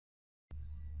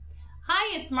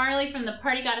Hi, it's Marley from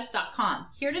thepartygoddess.com,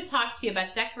 here to talk to you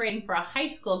about decorating for a high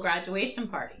school graduation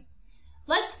party.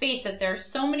 Let's face it, there are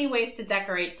so many ways to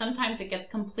decorate, sometimes it gets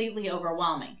completely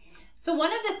overwhelming. So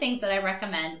one of the things that I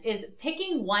recommend is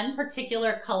picking one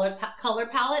particular color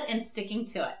palette and sticking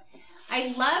to it.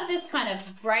 I love this kind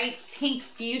of bright pink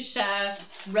fuchsia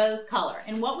rose color.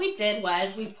 And what we did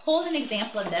was we pulled an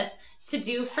example of this to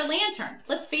do for lanterns.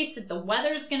 Let's face it, the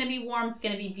weather's gonna be warm, it's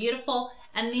gonna be beautiful.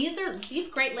 And these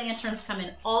great lanterns come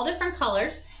in all different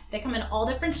colors. They come in all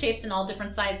different shapes and all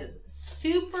different sizes.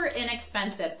 Super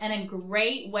inexpensive and a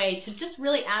great way to just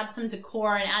really add some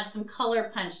decor and add some color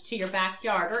punch to your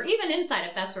backyard or even inside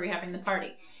if that's where you're having the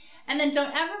party. And then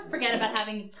don't ever forget about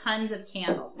having tons of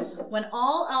candles. When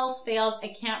all else fails, I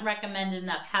can't recommend it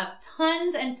enough. Have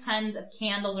tons and tons of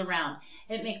candles around.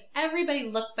 It makes everybody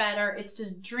look better. It's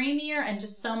just dreamier and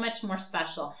just so much more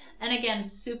special. And again,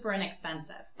 super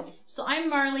inexpensive. So I'm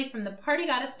Marley from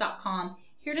thepartygoddess.com,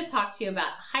 here to talk to you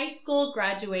about high school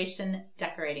graduation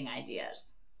decorating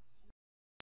ideas.